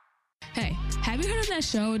Have you heard of that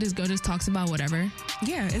show? This girl just talks about whatever.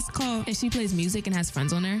 Yeah, it's called... And she plays music and has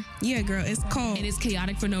friends on there. Yeah, girl, it's called... And it's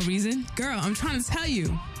chaotic for no reason. Girl, I'm trying to tell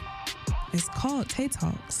you. It's called Tay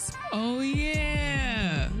Talks. Oh,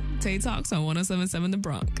 yeah. Tay Talks on 107.7 The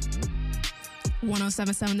Bronx.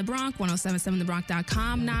 107.7 The Bronx,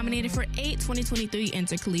 107.7thebronx.com, nominated for 8 2023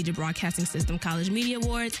 Intercollegiate Broadcasting System College Media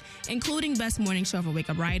Awards, including Best Morning Show for Wake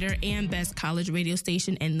Up Writer and Best College Radio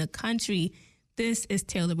Station in the country. This is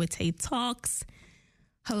Taylor with Tay Talks.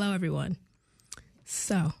 Hello, everyone.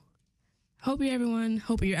 So, hope everyone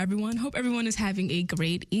is having a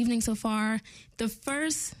great evening so far. The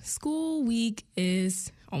first school week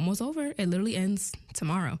is almost over. It literally ends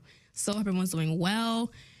tomorrow. So, everyone's doing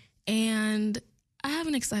well. And I have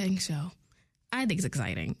an exciting show. I think it's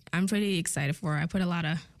exciting. I'm pretty excited for it. I put a lot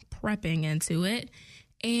of prepping into it.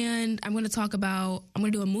 And I'm going to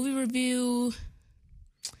do a movie review.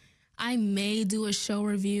 I may do a show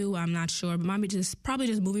review. I'm not sure, but probably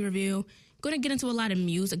just movie review. Going to get into a lot of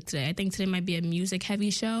music today. I think today might be a music heavy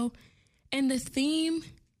show. And the theme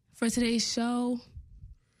for today's show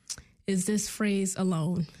is this phrase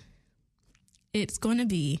alone. It's going to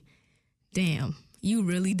be, damn, you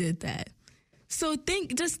really did that. So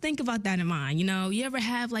just think about that in mind. You know, you ever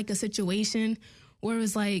have like a situation where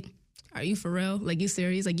it's like, are you for real? Like, you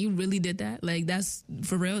serious? Like, you really did that? Like, that's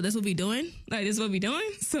for real? That's what we doing? Like, this is what we doing?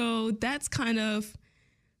 So that's kind of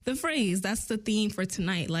the phrase. That's the theme for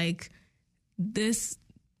tonight. Like, this,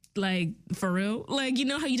 like, for real? Like, you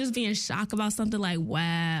know how you just be in shock about something? Like,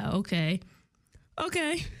 wow, okay.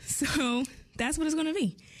 So that's what it's going to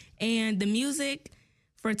be. And the music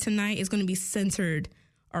for tonight is going to be centered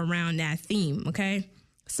around that theme, okay?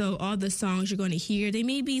 So all the songs you're going to hear,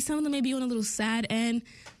 some of them may be on a little sad end.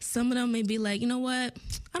 Some of them may be like, you know what?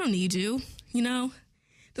 I don't need you, you know?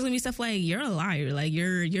 There's going to be stuff like, you're a liar, like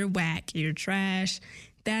you're whack, you're trash.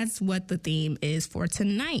 That's what the theme is for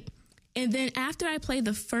tonight. And then after I play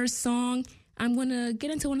the first song, I'm going to get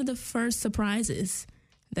into one of the first surprises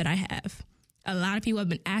that I have. A lot of people have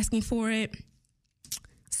been asking for it.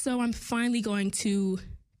 So I'm finally going to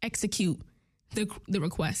execute the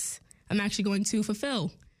request. I'm actually going to fulfill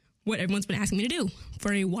what everyone's been asking me to do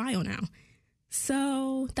for a while now.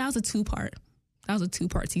 So that was a two-part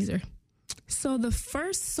teaser. So the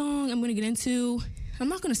first song I'm going to get into, I'm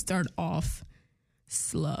not going to start off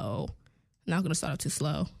slow. I'm not going to start off too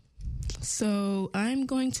slow. So I'm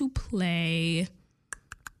going to play,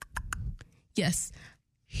 yes,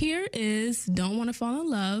 here is Don't Wanna Fall in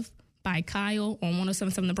Love by Kyle on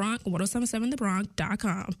 107.7 The Bronx,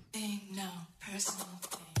 107.7thebronx.com. Ain't no personal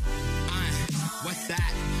thing. What's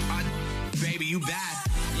that? Baby, you bad.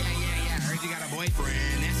 Yeah. Heard you got a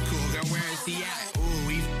boyfriend. That's cool, girl. Where is he at? Ooh,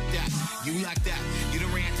 we f***ed up. You lucked up. You done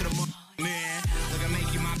ran to the man. Look, I make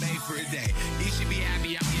you my babe for a day. You should be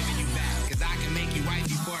happy I'm giving you back. Cause I can make you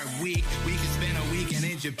wifey for a week. We can spend a weekend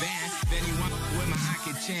in Japan. Then you want with my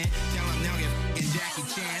Aki Chan. Tell him they'll get f***ing Jackie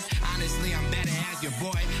Chan. Honestly, I'm better as your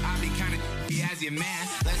boy. I'll be kinda as your man.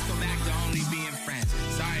 Let's go back to only being friends.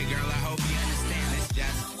 Sorry, girl, I hope you understand. It's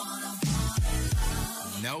just...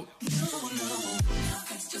 Nope.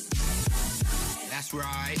 That's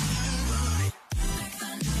right.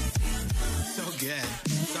 So good.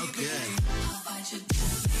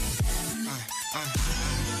 No.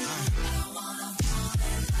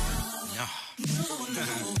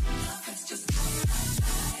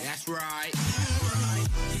 That's right.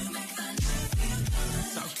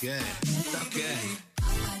 So good.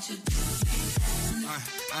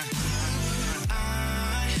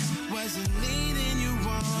 I wasn't leading you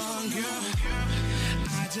wrong, girl.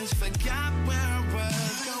 I just forgot where I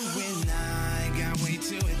was going. I got way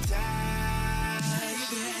too attached.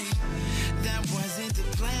 That wasn't the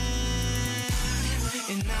plan.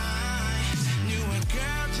 And I knew a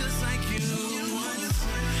girl just like you.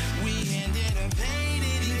 We ended up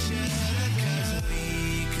hating each other cause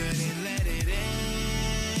we couldn't let it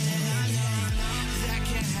end. That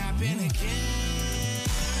can't happen again.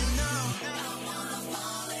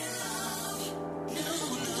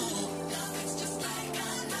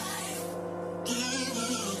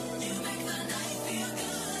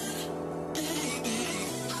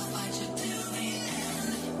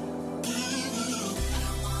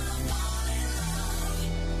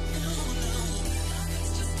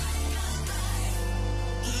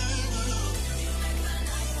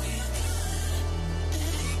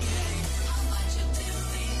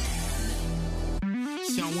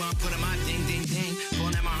 Someone put on my ding, ding, ding.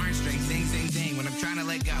 Pulling at my heartstrings, ding, ding, ding. When I'm trying to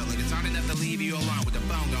let go, like it's hard enough to leave you alone with the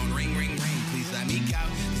phone going ring, ring, ring. Please let me go,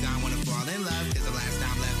 cause I wanna fall in love. Cause the last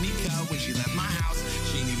time left me go, when she left my house,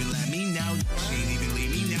 she didn't even let me know. She didn't even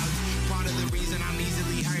leave me notes. Part of the reason I'm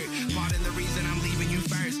easily hurt, part of the reason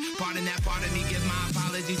that part of me give my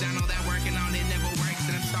apologies. I know that working on it never works,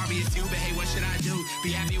 and I'm sorry it's you, but hey, what should I do?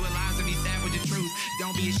 Be happy with lies and be sad with the truth.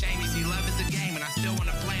 Don't be ashamed, you see, love is a game, and I still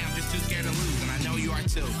want to play. I'm just too scared to lose, and I know you are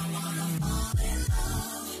too.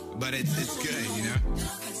 But it's good, you know?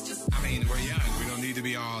 I mean, we're young. We don't need to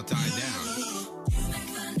be all tied down.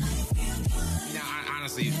 You know,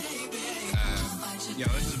 honestly,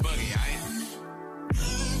 yo, this is Boogie, right?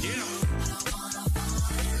 Yeah.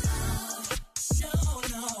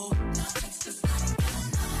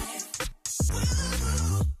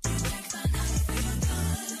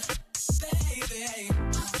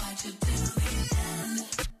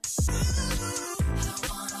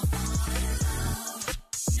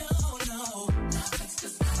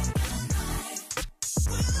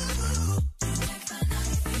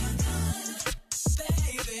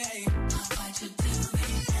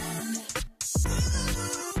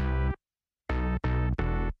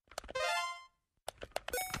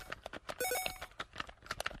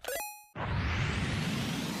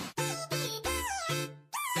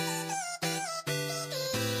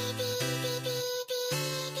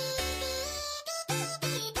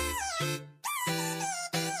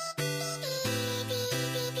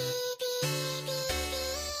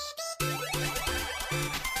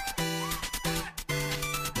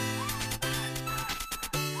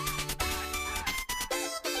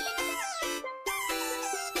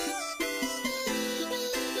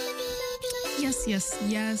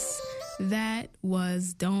 Yes. That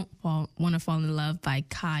was Don't Wanna Fall in Love by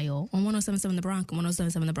Kyle on 107.7 The Bronx,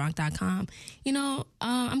 107.7thebronx.com. You know,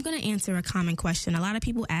 I'm going to answer a common question. A lot of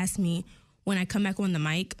people ask me when I come back on the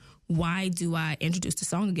mic, why do I introduce the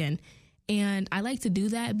song again? And I like to do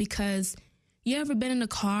that because you ever been in a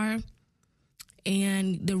car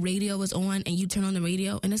and the radio was on and you turn on the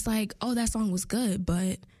radio and it's like, oh, that song was good,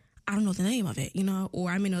 but I don't know the name of it, you know,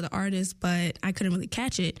 or I may know the artist, but I couldn't really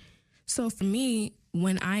catch it. So for me,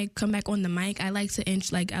 when I come back on the mic, I like to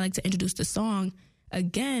introduce the song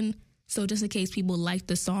again. So just in case people like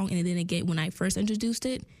the song and they didn't get when I first introduced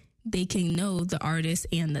it, they can know the artist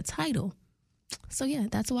and the title. So yeah,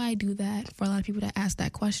 that's why I do that for a lot of people that ask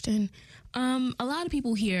that question. A lot of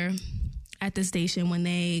people here at the station, when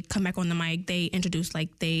they come back on the mic, they introduce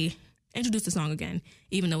the song again,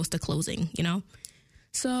 even though it's the closing, you know?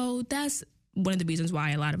 So that's one of the reasons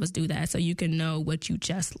why a lot of us do that, so you can know what you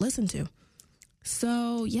just listened to.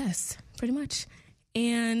 So yes, pretty much.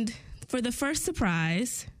 And for the first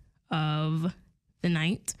surprise of the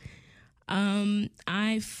night,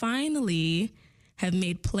 I finally have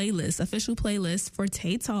made official playlists for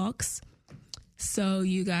Tay Talks, so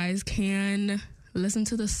you guys can listen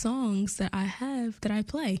to the songs that I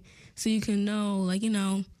play, so you can know, like, you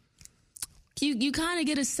know, you kind of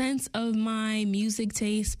get a sense of my music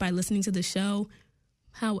taste by listening to the show.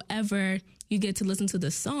 However, you get to listen to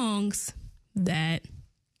the songs that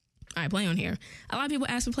I play on here. A lot of people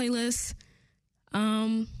ask for playlists,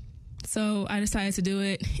 so I decided to do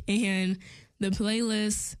it. And the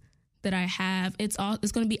playlist that I have, it's going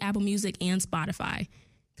to be Apple Music and Spotify,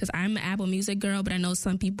 because I'm an Apple Music girl, but I know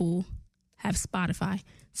some people have Spotify.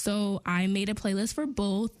 So I made a playlist for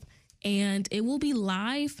both, and it will be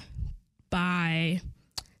live by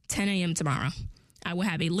 10 a.m. tomorrow. I will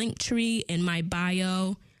have a link tree in my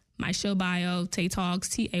bio, my show bio, Tay Talks,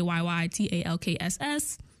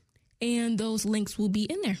 TAYYTALKSS, and those links will be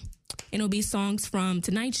in there. And it'll be songs from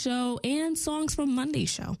tonight's show and songs from Monday's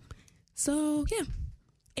show. So, yeah.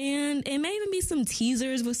 And it may even be some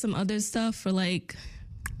teasers with some other stuff for, like,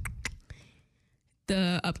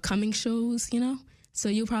 the upcoming shows, you know? So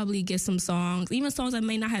you'll probably get some songs, even songs I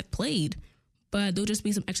may not have played, but there'll just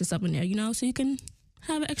be some extra stuff in there, you know, so you can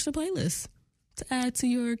have an extra playlist to add to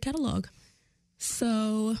your catalog.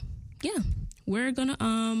 So, yeah, I'm going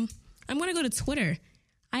to go to Twitter.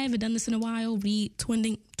 I haven't done this in a while, read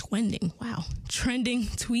trending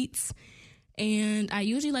tweets. And I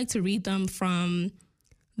usually like to read them from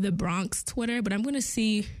the Bronx Twitter, but I'm going to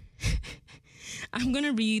see, I'm going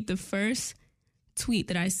to read the first tweet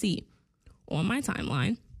that I see on my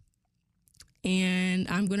timeline. And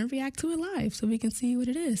I'm going to react to it live so we can see what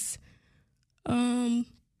it is.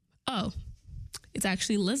 It's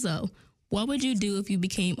actually Lizzo. What would you do if you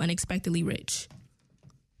became unexpectedly rich?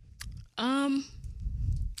 That's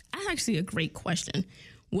actually a great question.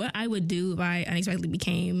 What I would do if I unexpectedly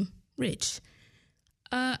became rich?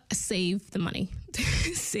 Save the money.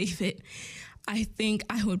 Save it. I think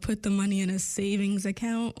I would put the money in a savings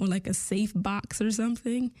account or like a safe box or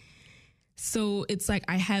something. So it's like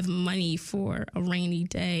I have money for a rainy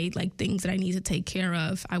day, like things that I need to take care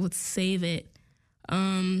of. I would save it.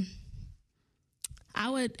 I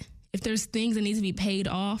would, if there's things that need to be paid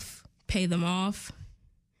off, pay them off.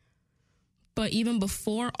 But even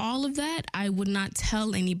before all of that, I would not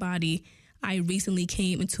tell anybody I recently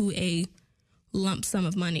came into a lump sum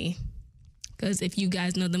of money. Because if you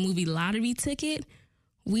guys know the movie Lottery Ticket,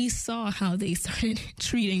 we saw how they started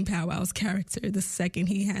treating Bow Wow's character the second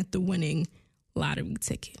he had the winning lottery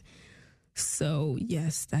ticket. So,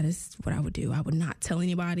 yes, that is what I would do. I would not tell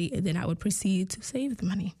anybody, and then I would proceed to save the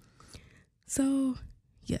money. So,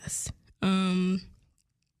 yes. Yeah,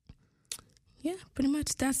 pretty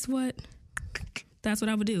much that's what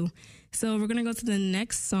I would do. So we're going to go to the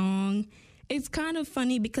next song. It's kind of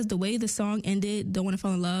funny because the way the song ended, Don't Wanna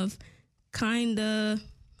Fall in Love, kind of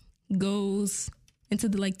goes into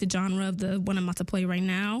the genre of the one I'm about to play right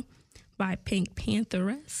now by Pink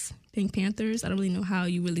Panthers. Pink Panthers. I don't really know how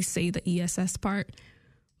you really say the ESS part,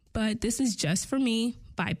 but this is Just For Me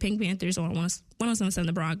by Pink Panthers on 1077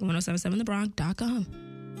 The Bronx, 1077thebronx.com.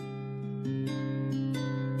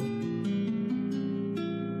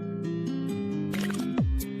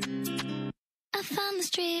 I found the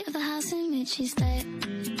street of the house in which you stay,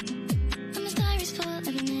 and my diary's full of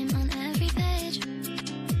your name on every page.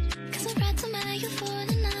 'Cause I've read somewhere you'll fall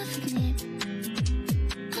in love with me.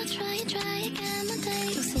 I'll try again one day,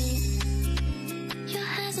 you'll see. Your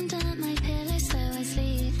hair's under my pillow so I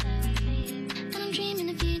sleep, and I'm dreaming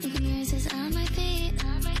of you leaving roses on my feet.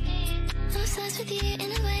 I'm obsessed with you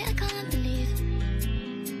in a way I can't believe.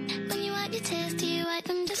 When you wipe your tears, do you wipe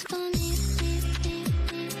them just for me?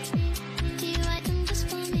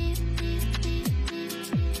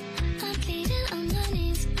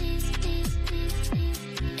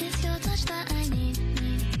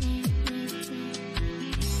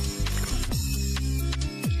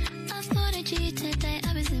 Today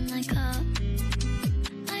I was in my car.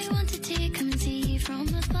 I wanted to come and see you from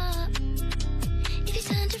afar. If you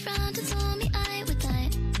turned around and saw me, I would die.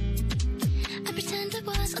 I pretend I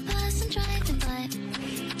was a person driving by.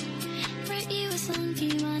 Wrote you a song, do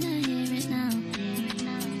you wanna hear it now?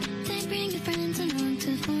 Don't bring your friends along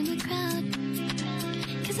to form a crowd.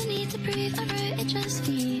 'Cause I need to prove I wrote it just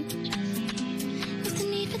for you. What's the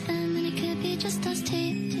need for them when it could be just us two?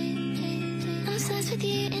 I'm obsessed with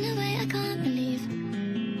you in a way I can't believe.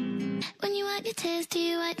 When you wipe your tears, do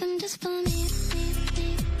you wipe them just for me?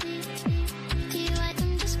 Do you wipe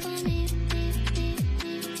them just for me?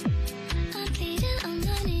 I'm bleeding on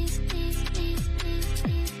my knees.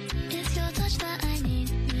 It's your touch that I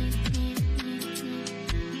need.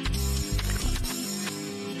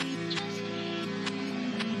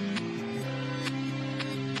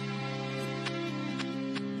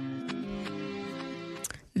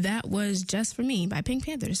 That was Just For Me by Pink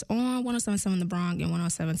Panthers on 1077 The Bronx and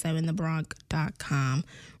 1077thebronx.com.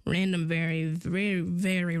 Random, very, very,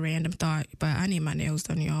 very random thought, but I need my nails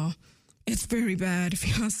done, y'all. It's very bad. If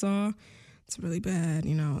y'all saw, it's really bad,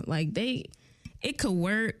 it could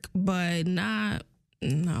work, but no,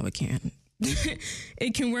 it can't.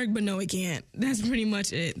 It can work, but no, it can't. That's pretty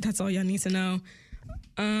much it. That's all y'all need to know.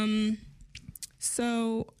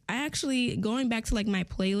 So I actually, going back to my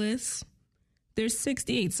playlist, there's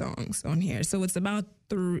 68 songs on here. So it's about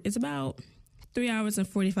 3 hours and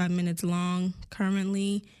 45 minutes long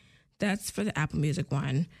currently. That's for the Apple Music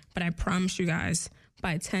one. But I promise you guys,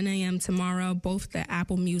 by 10 a.m. tomorrow, both the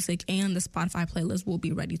Apple Music and the Spotify playlist will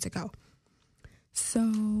be ready to go.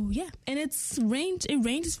 So, yeah. And it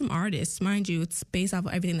ranges from artists. Mind you, it's based off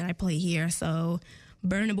of everything that I play here. So,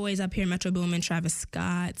 Burna Boy's up here, Metro Boomin, Travis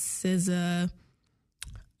Scott, SZA,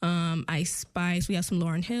 Ice Spice. We have some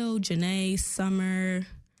Lauryn Hill, Janae, Summer,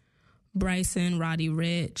 Bryson, Roddy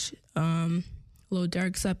Ricch, Lil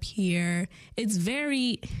Durk's up here. It's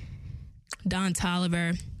very Don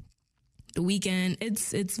Toliver, The Weeknd.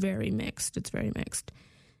 It's very mixed. It's very mixed.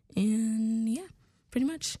 And yeah, pretty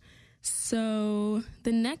much. So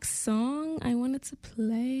the next song I wanted to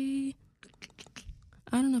play,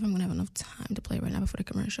 I don't know if I'm gonna have enough time to play right now before the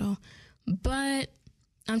commercial, but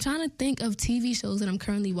I'm trying to think of TV shows that I'm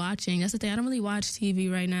currently watching. That's the thing. I don't really watch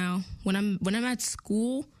TV right now. When I'm at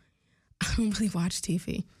school, I don't really watch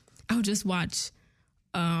TV. I'll just watch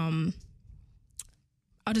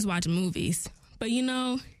movies. But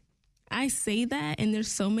I say that, and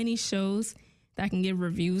there's so many shows that I can give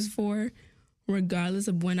reviews for, regardless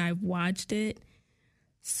of when I've watched it.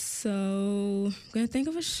 So I'm gonna think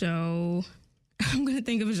of a show.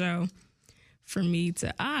 For me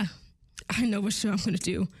to I know what show I'm going to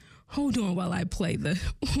do. Hold on while I play the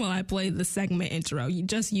segment intro.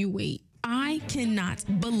 You wait. I cannot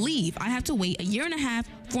believe I have to wait 1.5 years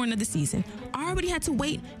for another season. I already had to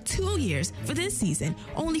wait 2 years for this season,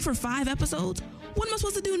 only for 5 episodes. What am I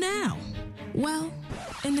supposed to do now? Well,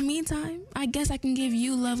 in the meantime, I guess I can give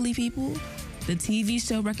you lovely people the TV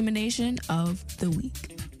show recommendation of the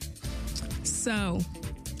week. So,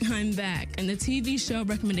 I'm back, and the TV show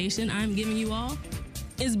recommendation I'm giving you all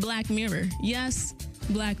is Black Mirror. Yes,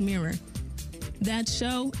 Black Mirror. That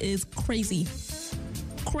show is crazy.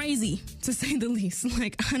 Crazy, to say the least.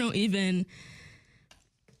 Like, I don't even...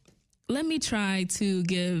 Let me try to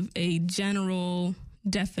give a general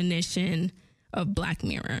definition of Black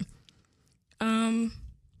Mirror. Or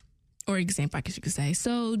example, I guess you could say.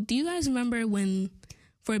 So, do you guys remember when,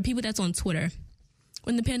 for people that's on Twitter,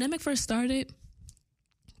 when the pandemic first started,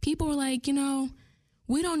 people were like, you know,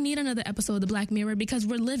 we don't need another episode of the Black Mirror because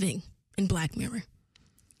we're living in Black Mirror.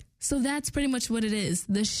 So that's pretty much what it is.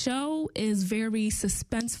 The show is very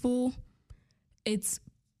suspenseful. It's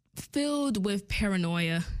filled with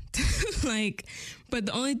paranoia. Like, but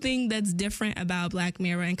the only thing that's different about Black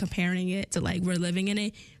Mirror and comparing it to like we're living in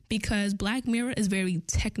it, because Black Mirror is very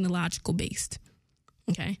technological based.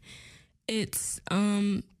 Okay. It's,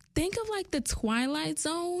 think of like the Twilight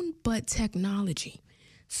Zone, but technology.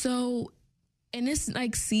 So, and it's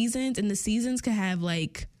like seasons, and the seasons could have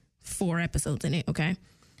like 4 episodes in it, okay?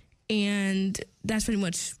 And that's pretty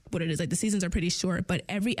much what it is. Like, the seasons are pretty short, but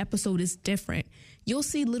every episode is different. You'll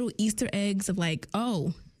see little Easter eggs of like,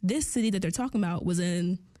 oh, this city that they're talking about was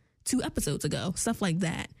in 2 episodes ago, stuff like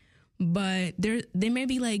that. But they may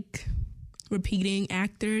be like repeating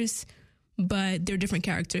actors, but they're different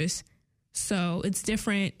characters. So it's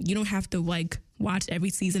different. You don't have to like watch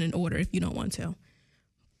every season in order if you don't want to.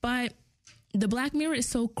 But the Black Mirror is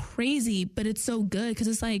so crazy, but it's so good because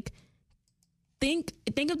it's like, think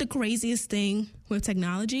of the craziest thing with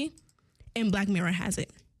technology, and Black Mirror has it.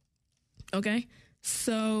 Okay?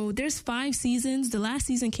 So there's 5 seasons. The last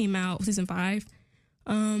season came out, season 5,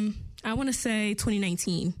 I want to say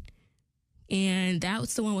 2019. And that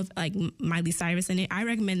was the one with like Miley Cyrus in it. I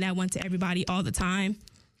recommend that one to everybody all the time.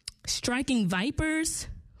 Striking Vipers.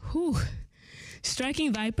 Whew.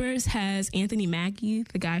 Striking Vipers has Anthony Mackie,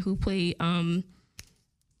 the guy who played, who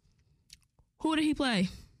did he play?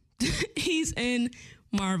 He's in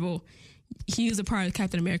Marvel. He was a part of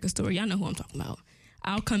Captain America story. Y'all know who I'm talking about.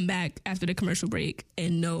 I'll come back after the commercial break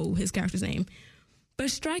and know his character's name. But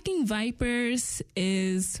Striking Vipers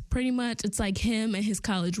is pretty much, it's like him and his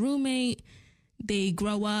college roommate. They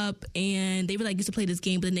grow up and they were like used to play this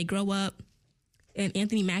game, but then they grow up and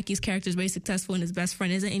Anthony Mackie's character is very successful and his best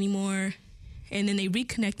friend isn't anymore. And then they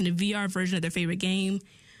reconnect in the VR version of their favorite game.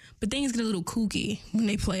 But things get a little kooky when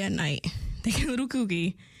they play at night. They get a little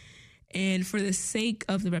kooky. And for the sake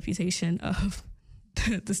of the reputation of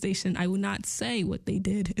the station, I will not say what they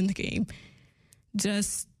did in the game.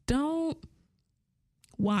 Just don't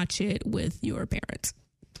watch it with your parents.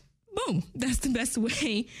 Boom. That's the best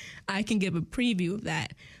way I can give a preview of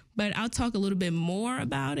that. But I'll talk a little bit more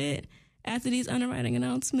about it after these underwriting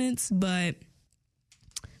announcements. But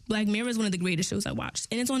Black Mirror is one of the greatest shows I watched.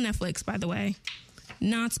 And it's on Netflix, by the way.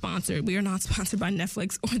 Not sponsored. We are not sponsored by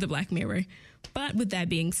Netflix or the Black Mirror. But with that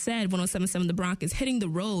being said, 107.7 The Bronx is hitting the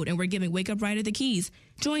road, and we're giving Wake Up Ryder the keys.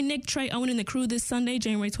 Join Nick, Trey, Owen, and the crew this Sunday,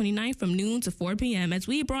 January 29th from noon to 4 p.m. as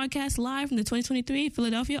we broadcast live from the 2023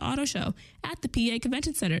 Philadelphia Auto Show at the PA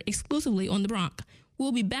Convention Center, exclusively on The Bronx.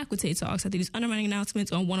 We'll be back with Tay Talks after these underwriting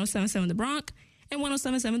announcements on 107.7 The Bronx and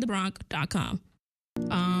 107.7thebronx.com.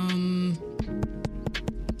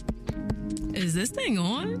 Is this thing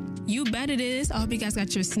on? You bet it is. I hope you guys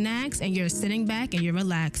got your snacks and you're sitting back and you're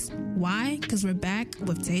relaxed. Why? Because we're back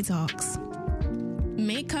with Tay Talks.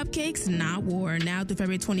 Make cupcakes, not war. Now through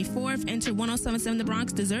February 24th, enter 107.7 The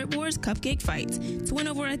Bronx Dessert Wars Cupcake Fights to win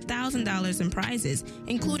over $1,000 in prizes,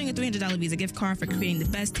 including a $300 Visa gift card for creating the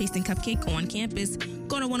best tasting cupcake on campus.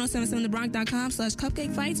 Go to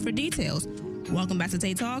 1077thebronx.com/cupcake fights for details. Welcome back to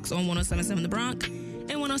Tay Talks on 107.7 The Bronx and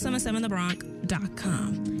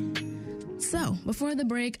 1077thebronx.com. So, before the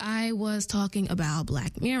break, I was talking about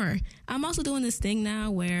Black Mirror. I'm also doing this thing now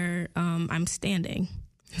where I'm standing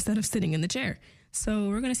instead of sitting in the chair. So,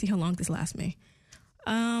 we're going to see how long this lasts me.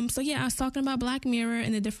 I was talking about Black Mirror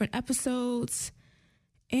and the different episodes.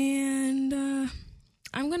 And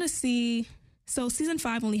I'm going to see... So, season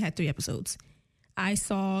 5 only had 3 episodes. I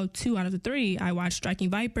saw 2 out of the 3. I watched Striking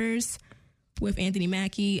Vipers with Anthony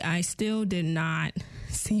Mackie. I still did not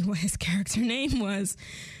see what his character name was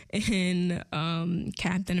in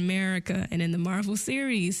Captain America and in the Marvel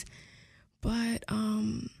series. But,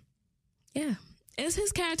 is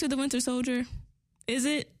his character the Winter Soldier? Is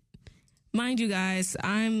it? Mind you guys,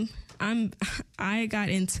 I got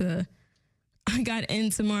into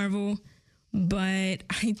Marvel, but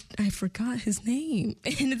I forgot his name.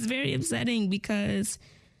 And it's very upsetting because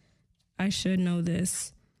I should know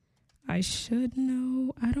this. I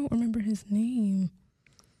don't remember his name.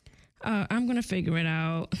 I'm going to figure it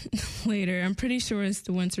out later. I'm pretty sure it's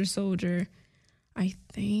the Winter Soldier. I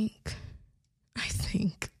think, I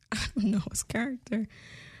don't know his character.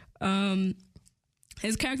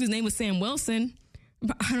 His character's name was Sam Wilson,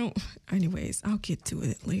 but anyways, I'll get to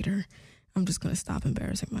it later. I'm just going to stop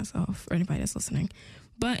embarrassing myself for anybody that's listening.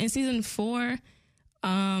 But in season 4,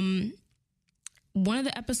 one of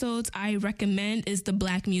the episodes I recommend is the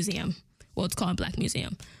Black Museum. Well, it's called Black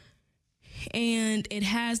Museum. And it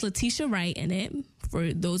has Letitia Wright in it.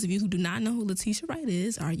 For those of you who do not know who Letitia Wright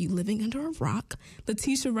is, are you living under a rock?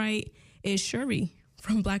 Letitia Wright is Shuri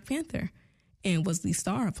from Black Panther and was the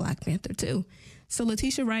star of Black Panther too. So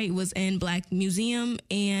Letitia Wright was in Black Museum,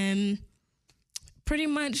 and pretty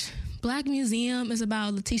much Black Museum is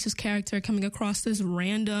about Letitia's character coming across this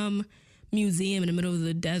random museum in the middle of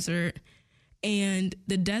the desert. And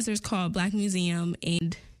the desert's called Black Museum,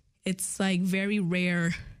 and it's like very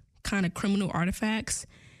rare kind of criminal artifacts.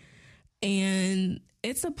 And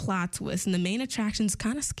it's a plot twist, and the main attraction's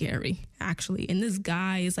kind of scary, actually. And this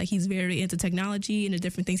guy is like, he's very into technology and the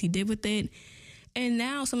different things he did with it. And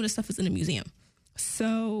now some of the stuff is in the museum.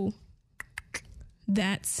 So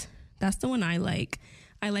that's the one I like.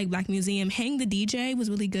 I like Black Museum. Hang the DJ was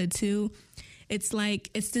really good too. It's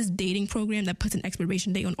this dating program that puts an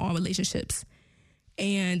expiration date on all relationships.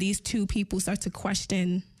 And these two people start to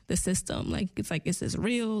question the system. Like, it's like, is this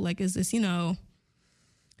real? Like, is this,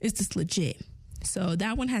 is this legit? So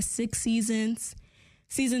that one has 6 seasons.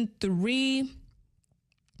 Season 3,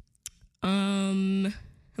 I'm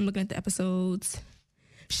looking at the episodes.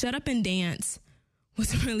 Shut Up and Dance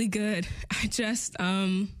was really good. I just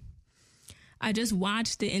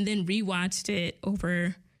watched it and then rewatched it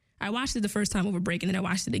I watched it the first time over break, and then I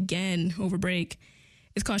watched it again over break.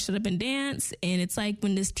 It's called Shut Up and Dance, and it's like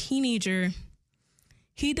when this teenager,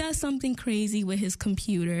 he does something crazy with his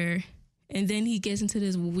computer, and then he gets into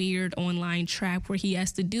this weird online trap where he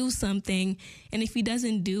has to do something, and if he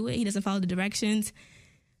doesn't do it, he doesn't follow the directions,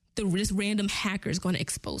 this random hacker is going to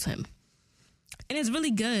expose him. And it's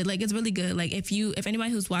really good. Like, it's really good. Like, if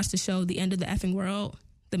anybody who's watched the show The End of the Effing World,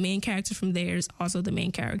 the main character from there is also the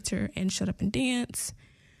main character in Shut Up and Dance.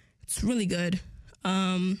 It's really good.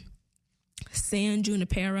 San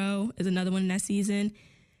Junipero is another one in that season.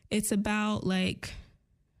 It's about, like,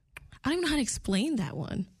 I don't even know how to explain that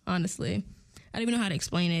one, honestly. I don't even know how to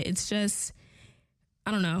explain it. It's just,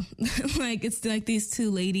 I don't know. Like, it's like these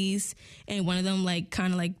two ladies, and one of them, like,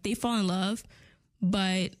 kind of like, they fall in love,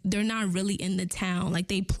 but they're not really in the town. Like,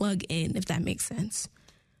 they plug in, if that makes sense.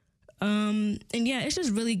 And yeah, it's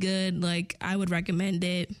just really good. Like, I would recommend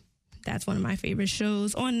it. That's one of my favorite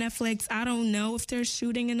shows on Netflix. I don't know if they're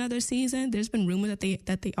shooting another season. There's been rumors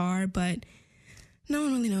that they are, but no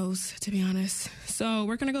one really knows, to be honest. So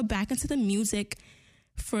we're going to go back into the music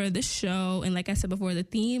for the show. And like I said before, the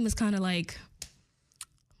theme is kind of like,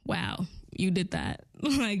 wow, you did that.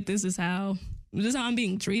 Like, this is how I'm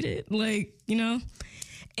being treated. Like,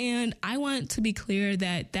 and I want to be clear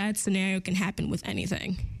that scenario can happen with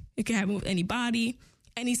anything. It can happen with anybody,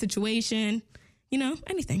 any situation,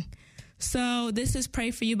 anything. So this is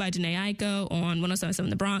Pray For You by Jhené Aiko on 107.7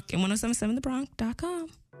 The Bronx and 107.7thebronx.com.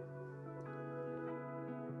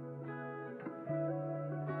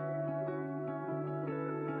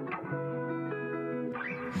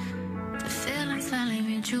 The feeling's finally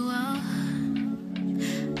mutual.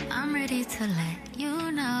 I'm ready to let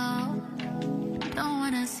you know. Don't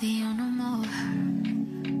wanna see you no more.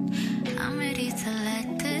 I'm ready to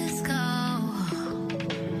let this go.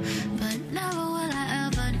 But never will I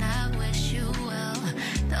ever not wish you well.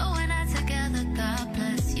 Though we're not together, God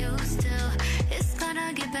bless you still. It's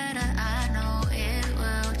gonna get better, I know it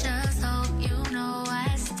will. Just hope you know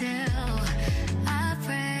I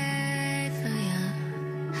pray for you.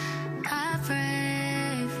 I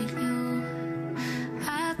pray for you.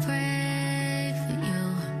 I pray for you.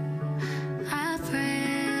 I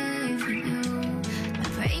pray for you. I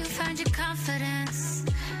pray you find your confidence.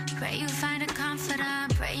 Pray you find a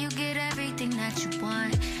confidant. Pray you get everything that you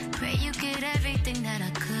want. Pray you get everything that I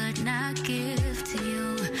could not give to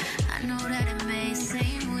you. I know that it may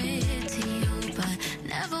seem weird to you, but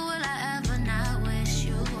never will I ever not wish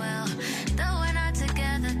you well. Though we're not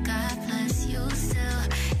together, God bless you still.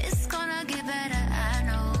 It's gonna get better, I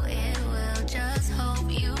know it will. Just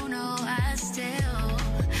hope you know I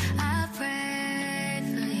pray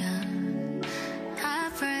for you. I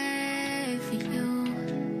pray for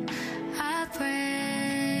you. I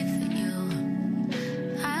pray for you.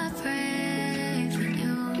 I pray for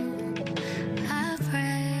you. I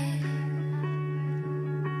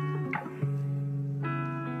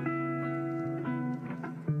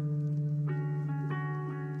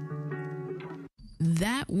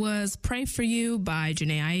was Pray For You by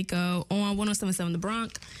Jhené Aiko on 107.7 The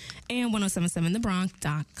Bronx and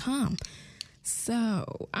 107.7thebronx.com.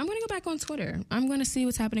 So I'm going to go back on Twitter. I'm going to see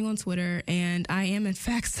what's happening on Twitter, and I am, in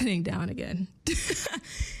fact, sitting down again.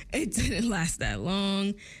 It didn't last that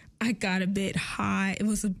long. I got a bit hot. It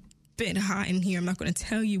was a bit hot in here. I'm not going to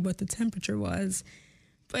tell you what the temperature was,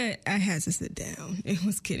 but I had to sit down. It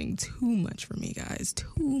was getting too much for me, guys.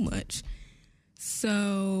 Too much.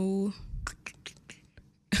 So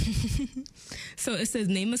it says,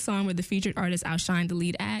 name a song where the featured artist outshined the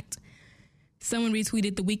lead act. Someone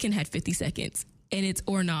retweeted The Weeknd had 50 seconds, and it's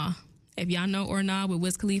Or Nah. If y'all know Or Nah with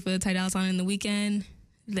Wiz Khalifa, Ty Dolla $ign in The Weeknd,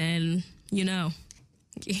 then you know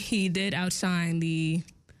he did outshine the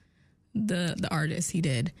artist. He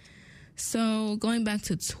did. So going back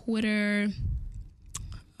to Twitter,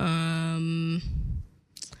 I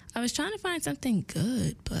was trying to find something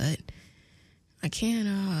good, but I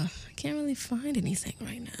can't really find anything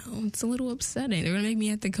right now. It's a little upsetting. They're gonna make me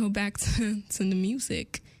have to go back to the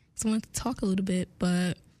music. So I wanted to talk a little bit,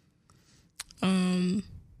 but so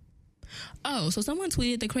someone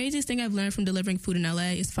tweeted, the craziest thing I've learned from delivering food in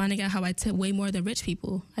LA is finding out how I tip way more than rich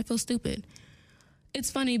people. I feel stupid.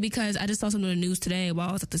 It's funny because I just saw something on the news today while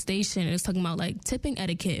I was at the station, and it was talking about like tipping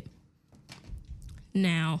etiquette.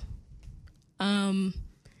 Now,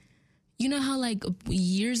 you know how like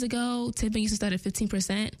years ago tipping used to start at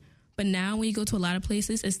 15%, but now when you go to a lot of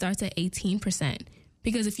places, it starts at 18%.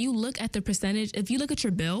 Because if you look at the percentage, if you look at your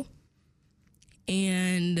bill,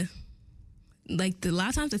 and like a lot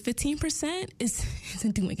of times the 15%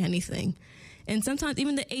 isn't doing anything. And sometimes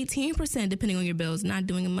even the 18%, depending on your bill, is not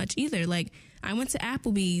doing much either. Like I went to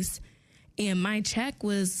Applebee's and my check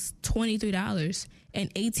was $23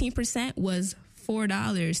 and 18% was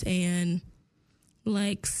 $4 and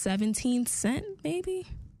like 17 cents maybe.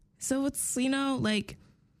 So it's, it's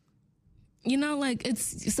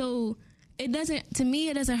so it doesn't, to me,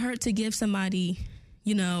 it doesn't hurt to give somebody,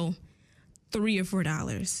 $3 or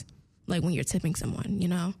 $4, like when you're tipping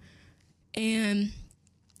someone, and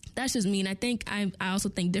that's just me. And I think I also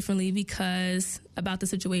think differently about the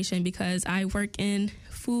situation because I work in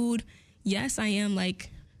food. Yes, I am like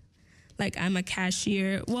I'm a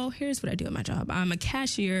cashier. Well, here's what I do at my job. I'm a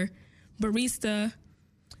cashier, barista,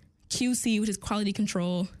 QC, which is quality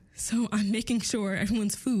control. So I'm making sure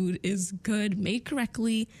everyone's food is good, made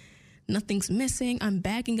correctly, nothing's missing. I'm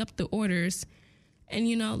bagging up the orders. And,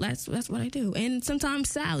 that's what I do. And sometimes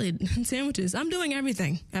salad and sandwiches. I'm doing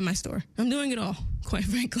everything at my store. I'm doing it all, quite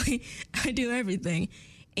frankly. I do everything.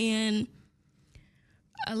 And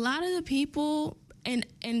a lot of the people,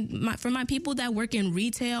 for my people that work in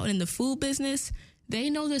retail and in the food business, they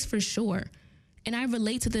know this for sure. And I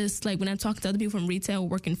relate to this, like when I talk to other people from retail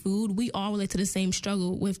working food, we all relate to the same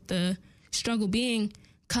struggle, with the struggle being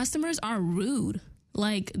customers are rude.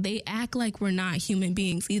 Like they act like we're not human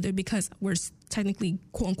beings either because we're technically,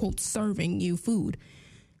 quote unquote, serving you food.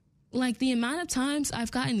 Like the amount of times I've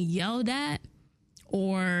gotten yelled at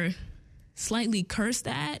or slightly cursed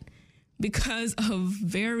at because of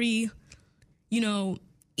very,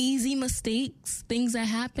 easy mistakes, things that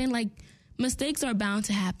happen. Like mistakes are bound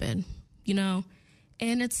to happen, and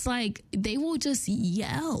it's like they will just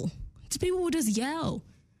yell. People will just yell.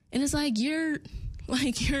 And it's like you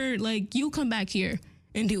come back here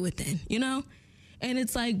and do it then, And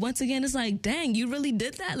it's like, once again, it's like, dang, you really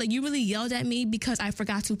did that? Like, you really yelled at me because I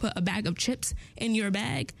forgot to put a bag of chips in your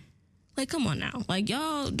bag? Like, come on now. Like,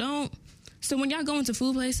 y'all don't. So when y'all go into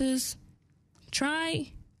food places,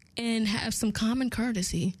 try and have some common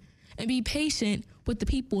courtesy and be patient with the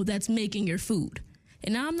people that's making your food.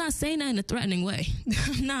 And now I'm not saying that in a threatening way.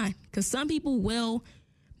 I'm not. Because some people will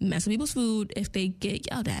mess with people's food if they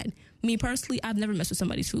get yelled at. Me personally, I've never messed with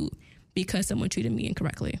somebody's food because someone treated me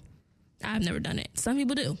incorrectly. I've never done it. Some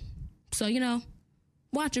people do. So,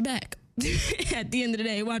 watch your back. At the end of the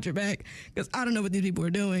day, watch your back. Because I don't know what these people are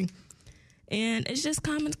doing. And it's just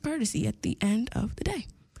common courtesy at the end of the day.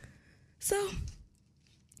 So,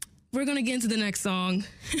 we're going to get into the next song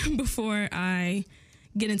before I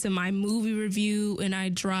get into my movie review and I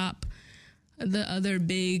drop the other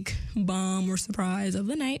big bomb or surprise of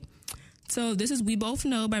the night. So this is We Both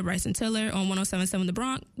Know by Bryson Tiller on 107.7 The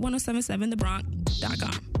Bronx,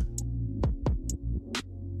 107.7thebronx.com.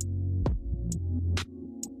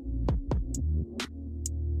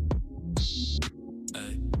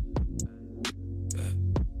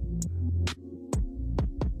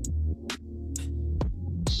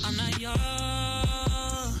 I'm not your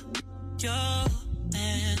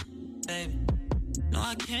man, baby. No,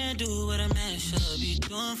 I can't do what a man should be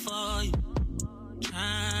doing for you.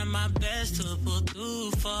 Trying my best to pull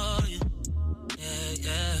through for you. Yeah,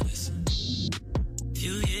 yeah. Listen. If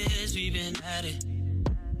Few years we've been at it.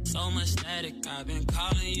 So much static, I've been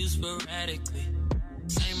calling you sporadically.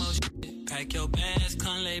 Same old shit, pack your bags,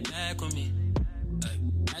 come lay back with me.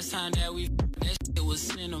 Last time that that shit was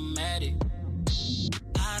cinematic.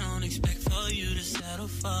 I don't expect for you to settle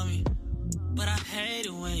for me, but I hate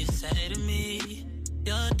it when you say to me,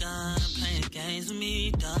 you're done playing games with me,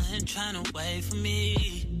 done trying to wait for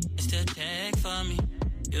me, and still check for me.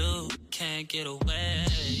 You can't get away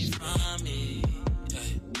from me.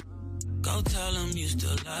 Go tell them you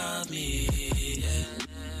still love me, yeah.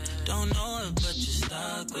 Don't know it, but you're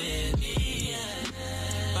stuck with me,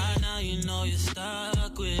 yeah. By now you know you're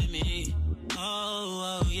stuck with me.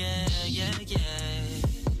 Oh, yeah, yeah, yeah,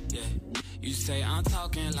 yeah. You say I'm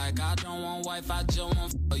talking like I don't want wife, I just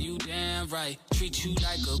want f***, you damn right. Treat you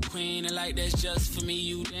like a queen and like that's just for me,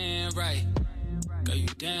 you damn right. Girl, you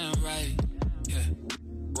damn right, yeah,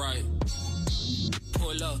 right.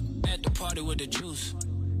 Pull up at the party with the juice.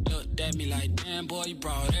 Looked at me like, damn boy, you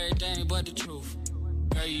brought everything but the truth.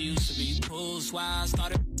 Girl, you used to be cool, so I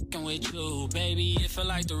started f***ing with you. Baby, it felt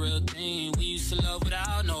like the real thing. We used to love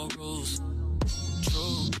without no rules.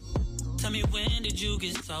 True. Tell me, when did you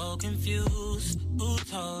get so confused? Who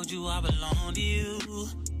told you I belong to you?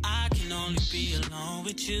 I can only be alone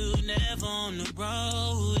with you, never on the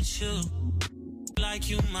road with you. Like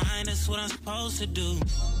you mine, that's what I'm supposed to do.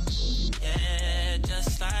 Yeah,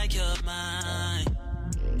 just like you're mine.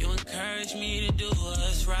 You encourage me to do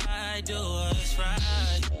what's right, do what's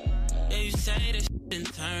right. Yeah, you say this shit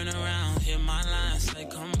and turn around. Hit my line, say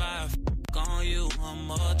come by, f*** on you one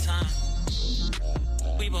more time.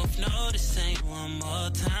 We both know this ain't one more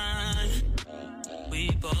time. We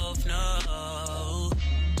both know.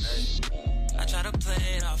 I try to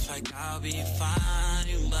play it off like I'll be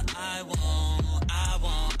fine, but I won't, I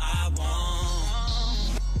won't, I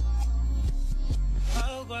won't.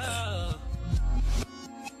 Oh, well.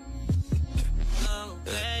 Oh,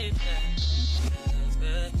 baby.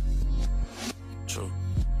 True.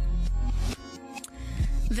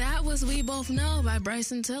 That was We Both Know by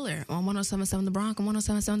Bryson Tiller on 107.7 The Bronx and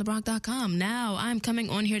 107.7thebronx.com. Now, I'm coming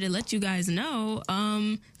on here to let you guys know,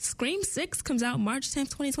 Scream 6 comes out March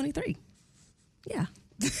 10th, 2023. Yeah.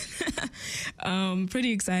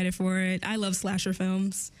 Pretty excited for it. I love slasher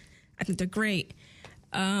films. I think they're great.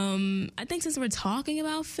 I think since we're talking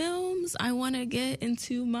about films, I want to get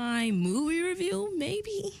into my movie review,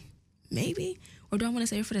 maybe. Or do I want to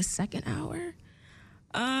save it for the second hour?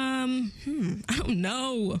 I don't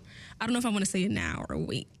know. I don't know if I want to say it now or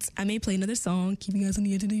wait. I may play another song, keep you guys on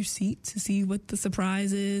the edge of your seat to see what the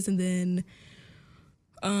surprise is, and then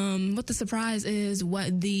what the surprise is,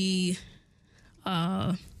 what the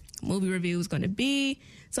movie review is going to be.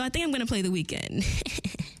 So I think I'm going to play The Weeknd.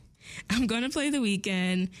 I'm going to play The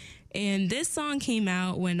Weeknd. And this song came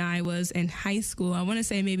out when I was in high school. I want to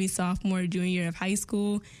say maybe sophomore, junior year of high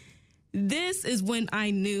school. This is when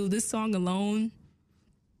I knew this song alone.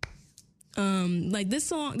 Like this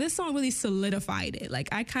song really solidified it. Like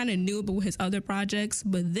I kind of knew it with his other projects,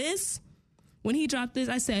 but this, when he dropped this,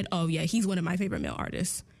 I said, oh yeah, he's one of my favorite male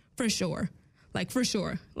artists. For sure. Like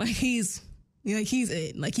he's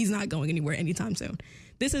it. Like he's not going anywhere anytime soon.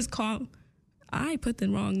 This is called, I put the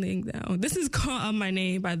wrong thing down. This is called Up My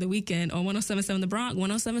Name by The Weeknd on 107.7 The Bronx,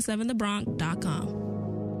 107.7thebronx.com.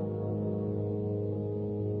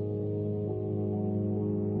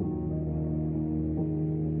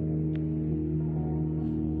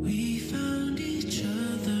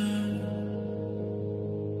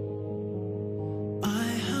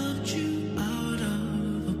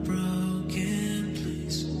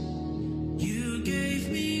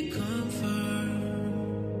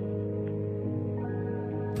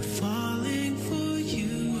 Falling for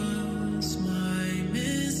you was my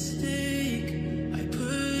mistake.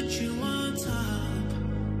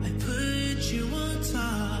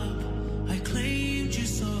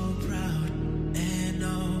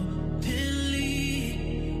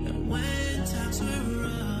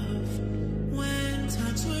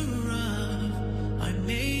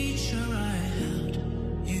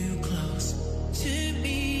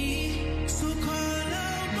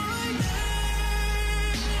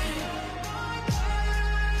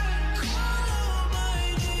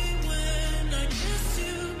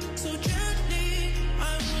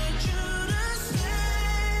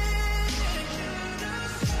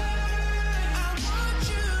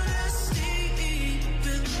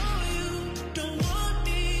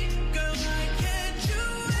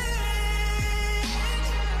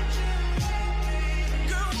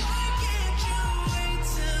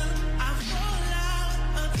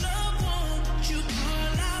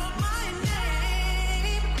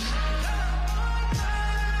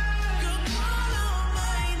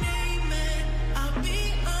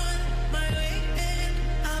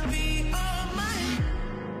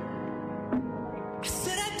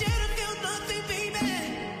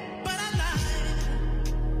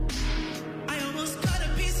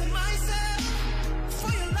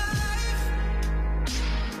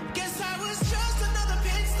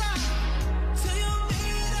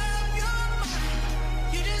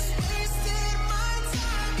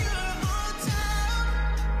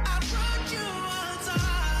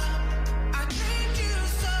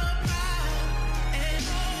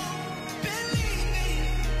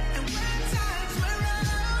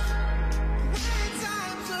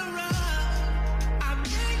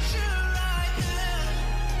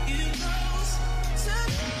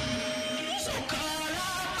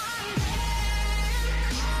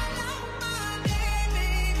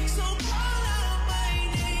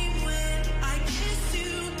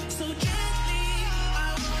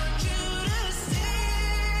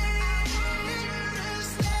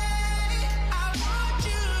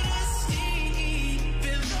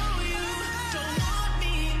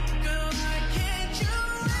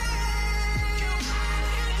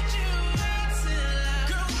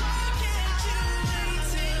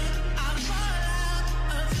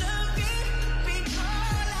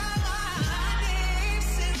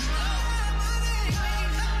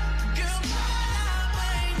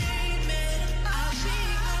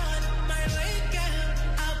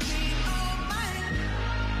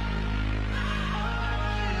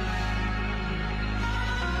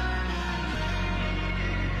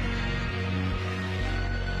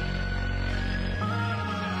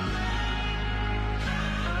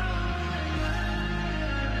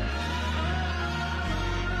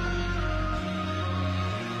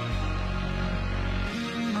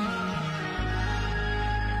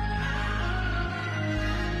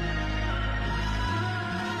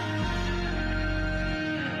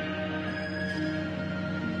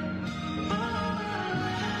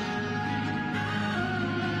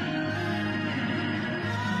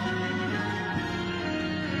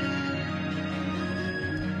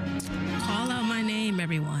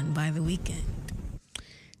 Everyone by The Weeknd.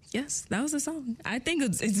 Yes, that was the song. I think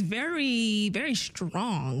it's very, very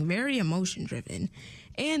strong, very emotion driven.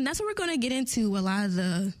 And that's what we're going to get into a lot of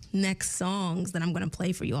the next songs that I'm going to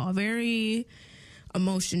play for you all. Very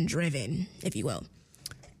emotion driven, if you will.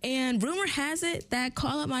 And rumor has it that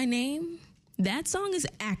Call Out My Name, that song is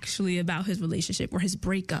actually about his relationship or his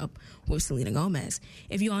breakup with Selena Gomez.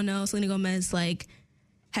 If you all know, Selena Gomez,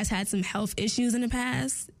 has had some health issues in the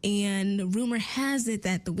past, and rumor has it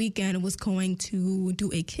that The Weeknd was going to do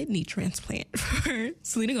a kidney transplant for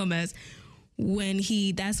Selena Gomez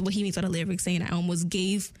that's what he means by the lyrics, saying, I almost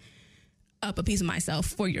gave up a piece of myself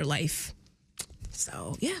for your life.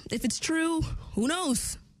 So, yeah, if it's true, who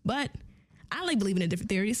knows? But I like believing in different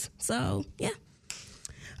theories. So, yeah.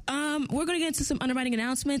 We're going to get into some underwriting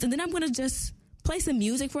announcements, and then I'm going to just play some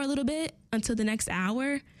music for a little bit until the next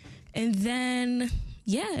hour. And then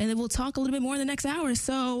we'll talk a little bit more in the next hour.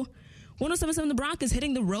 So 107.7 The Bronx is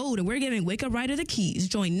hitting the road, and we're giving Wake Up Rider the keys.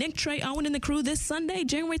 Join Nick, Trey, Owen, and the crew this Sunday,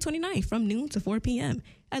 January 29th from noon to 4 p.m.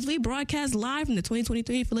 as we broadcast live from the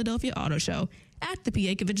 2023 Philadelphia Auto Show at the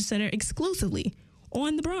PA Convention Center exclusively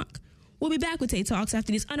on The Bronx. We'll be back with Tay Talks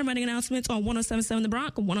after these underwriting announcements on 107.7 The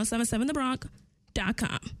Bronx and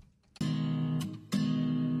 107.7thebronx.com.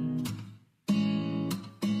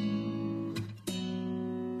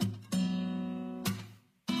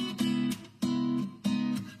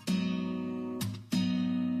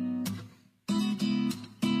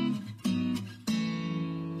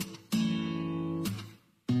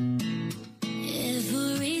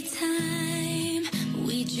 Every time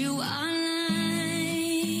we drew our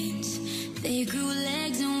lines, they grew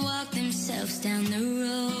legs and walked themselves down the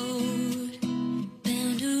road.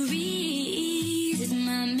 Boundaries is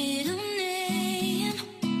my middle name.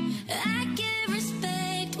 I give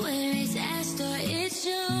respect where it's asked or it's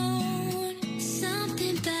shown.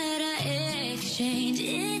 Something about our exchange,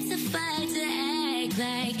 it's a fight to act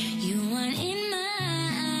like you want in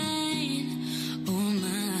mine or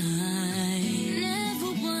mine.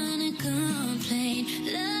 Never wanna complain,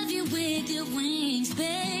 love you with your wings,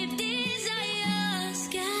 babe. These are your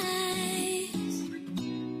skies.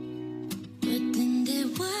 But then there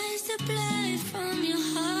was the blood from your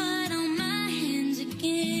heart on my hands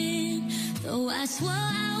again. Though I swore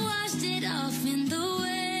I washed it off in the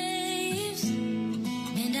waves.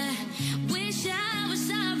 And I wish I was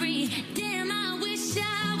sorry. Damn, I wish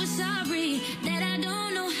I was sorry that I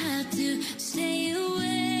don't know how to stay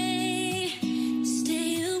away.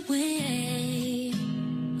 Stay away.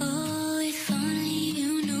 Oh, if only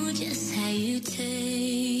you knew just how you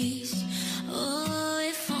taste. Oh,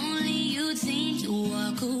 if only you'd think you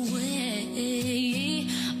walk away.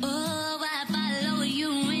 Oh, I follow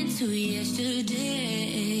you into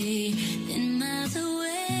yesterday, then miles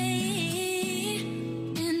away.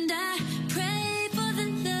 And I pray for the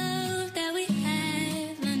love that we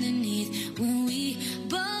have underneath when we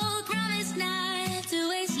both promise not to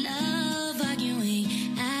waste love arguing.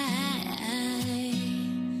 I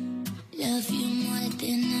love you more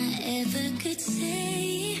than I ever could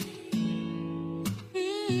say.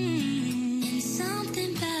 And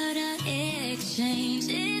something about our exchange,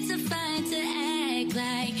 it's a fight to act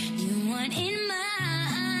like you want in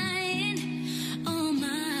mine, oh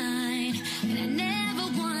mine. And I never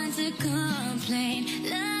want to complain,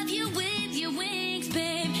 love you with your wings,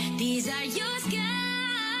 babe. These are your skies,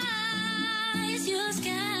 your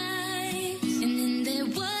skies. And then there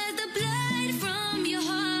was the blood from your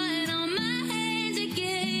heart on my hands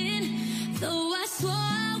again. Though I swore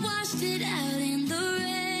I washed it out in the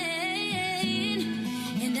rain.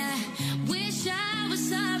 And I wish I was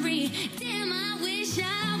sorry. Damn, I wish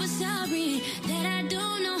I was sorry that I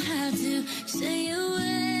don't know how to stay away.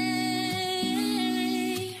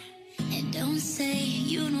 And don't say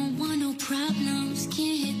you don't want no problems.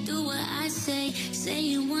 Can't do what I say. Say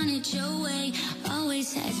you want it your way.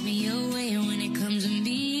 Always has me your way when it comes to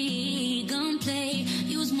me. Gun play.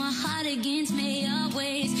 Use my heart against me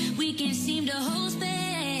always. We can't seem to hold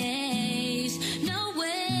space. No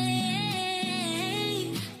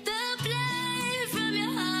way. The blood from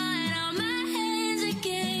your heart on my hands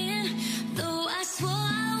again. Though I swore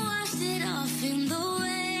I washed it off in the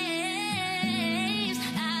waves.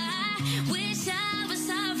 I wish I was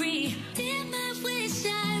sorry. Damn, I wish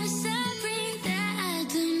I was sorry that I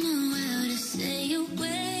don't know how to stay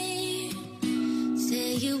away.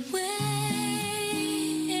 Stay away.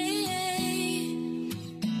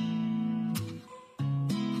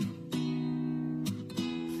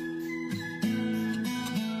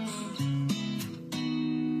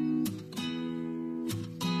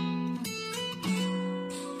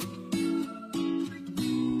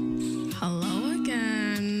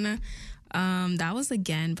 Rise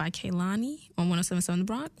Again by Kehlani on 107.7 The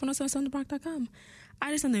Bronx, 107.7thebronx.com.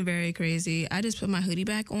 I did something very crazy. I just put my hoodie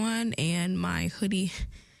back on, and my hoodie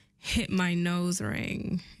hit my nose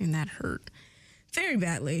ring, and that hurt very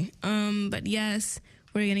badly. But yes,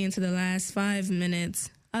 we're getting into the last 5 minutes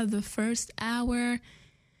of the first hour,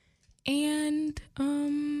 and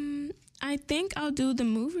I think I'll do the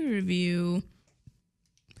movie review.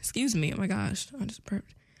 Excuse me. Oh my gosh, I just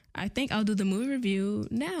burped. I think I'll do the movie review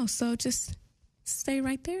now. So just stay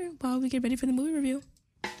right there while we get ready for the movie review.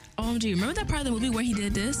 OMG, remember that part of the movie where he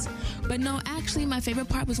did this? But no, actually, my favorite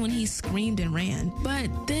part was when he screamed and ran. But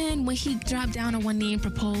then when he dropped down on one knee and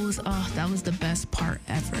proposed, oh, that was the best part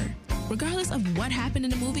ever. Regardless of what happened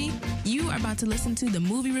in the movie, you are about to listen to the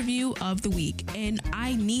movie review of the week. And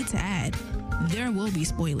I need to add, there will be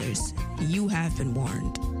spoilers. You have been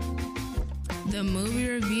warned. The movie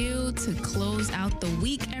review to close out the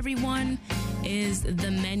week, everyone, is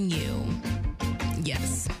The Menu.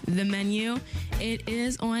 Yes, The Menu. It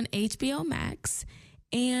is on HBO Max,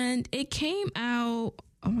 and it came out.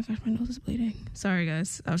 Oh my gosh, my nose is bleeding. Sorry,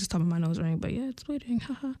 guys. I was just talking about my nose ring, but yeah, it's bleeding.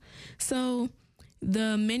 Haha. So,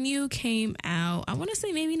 The Menu came out, I want to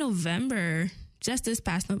say maybe November, just this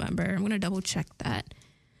past November. I'm going to double check that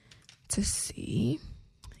to see.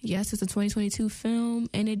 Yes, it's a 2022 film,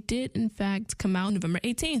 and it did, in fact, come out November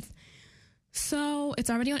 18th. So, it's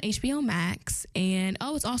already on HBO Max, and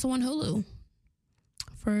it's also on Hulu.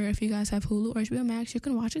 For if you guys have Hulu or HBO Max, you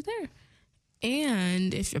can watch it there.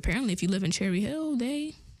 And if you live in Cherry Hill,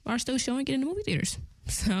 they are still showing it in the movie theaters.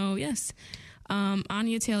 So, yes.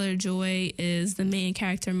 Anya Taylor-Joy is the main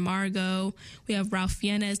character, Margot. We have Ralph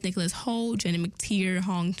Fiennes, Nicholas Hoult, Jenny McTeer,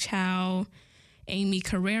 Hong Chow, Amy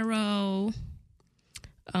Carrero,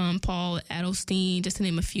 Paul Adelstein, just to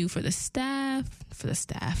name a few for the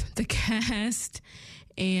cast.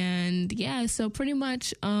 And yeah, so pretty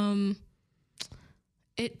much,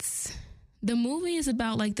 the movie is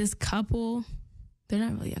about like this couple. They're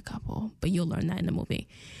not really a couple, but you'll learn that in the movie.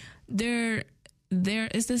 There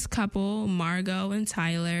is this couple, Margot and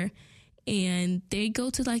Tyler, and they go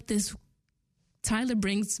to like this. Tyler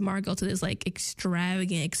brings Margot to this like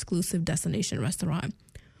extravagant, exclusive destination restaurant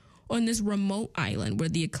on this remote island where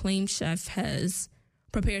the acclaimed chef has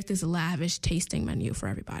prepared this lavish tasting menu for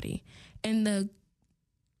everybody. And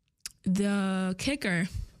the kicker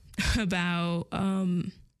about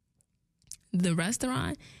the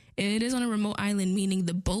restaurant, it is on a remote island, meaning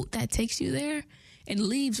the boat that takes you there, it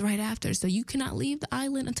leaves right after. So you cannot leave the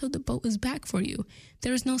island until the boat is back for you.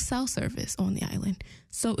 There is no cell service on the island.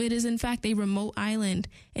 So it is, in fact, a remote island,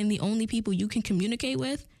 and the only people you can communicate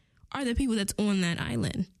with are the people that's on that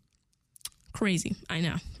island. Crazy, I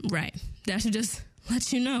know, right? That should just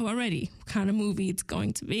let you know already what kind of movie it's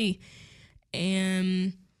going to be.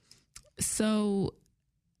 And so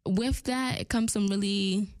with that, it comes some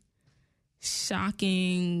really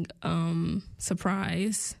shocking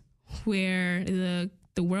surprise where the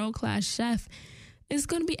world-class chef is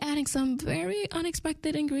going to be adding some very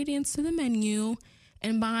unexpected ingredients to the menu.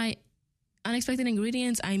 And by unexpected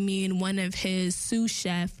ingredients, I mean one of his sous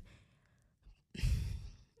chef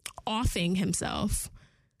offing himself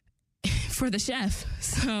for the chef.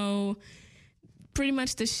 So pretty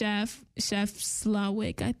much the Chef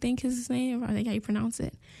Slawick, I think is his name, or I think how you pronounce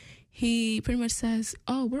it. He pretty much says,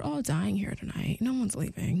 we're all dying here tonight. No one's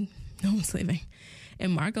leaving.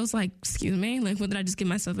 And Margot's like, excuse me? Like, what did I just get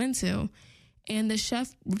myself into? And the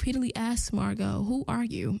chef repeatedly asks Margot, who are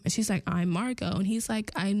you? And she's like, I'm Margot. And he's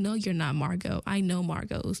like, I know you're not Margot. I know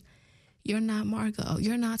Margot's. You're not Margot.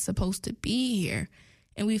 You're not supposed to be here.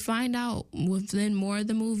 And we find out within more of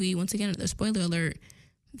the movie, once again, the spoiler alert,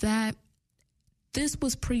 that this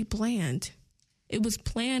was pre-planned. It was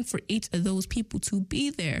planned for each of those people to be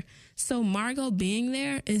there. So Margot being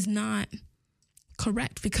there is not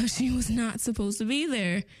correct because she was not supposed to be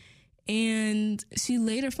there. And she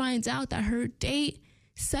later finds out that her date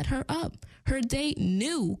set her up. Her date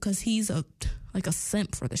knew, because he's a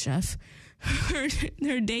simp for the chef. Her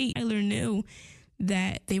date, Tyler, knew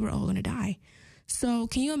that they were all going to die. So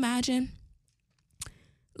can you imagine?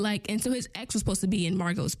 And so his ex was supposed to be in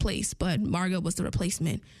Margot's place, but Margot was the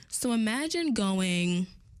replacement. So imagine going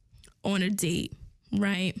on a date,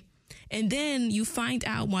 right? And then you find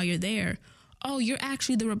out while you're there, you're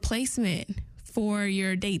actually the replacement for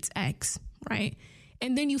your date's ex, right?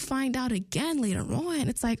 And then you find out again later on,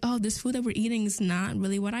 it's like, this food that we're eating is not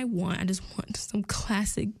really what I want. I just want some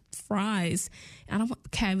classic fries. I don't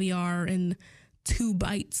want caviar and 2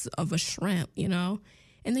 bites of a shrimp,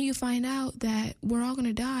 And then you find out that we're all going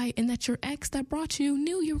to die, and that your ex that brought you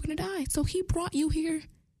knew you were going to die. So he brought you here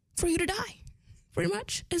for you to die. pretty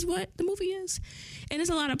much is what the movie is. And there's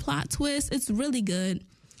a lot of plot twists. It's really good.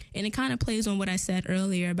 And it kind of plays on what I said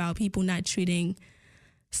earlier about people not treating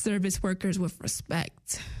service workers with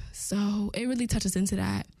respect. So it really touches into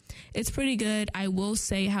that. It's pretty good. I will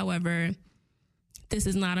say, however, this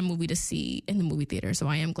is not a movie to see in the movie theater. So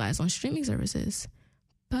I am glad it's on streaming services.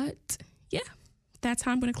 But yeah, that's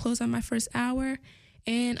how I'm going to close on my first hour.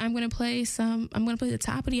 And I'm going to play the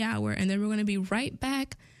top of the hour. And then we're going to be right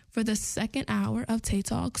back for the second hour of Tay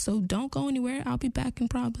Talk. So don't go anywhere. I'll be back in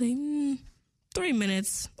probably 3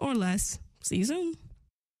 minutes or less. See you soon.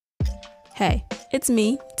 Hey, it's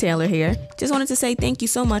me, Taylor here. Just wanted to say thank you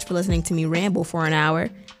so much for listening to me ramble for an hour.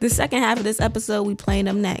 The second half of this episode, we playing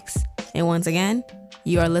up next. And once again,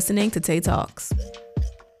 you are listening to Tay Talks.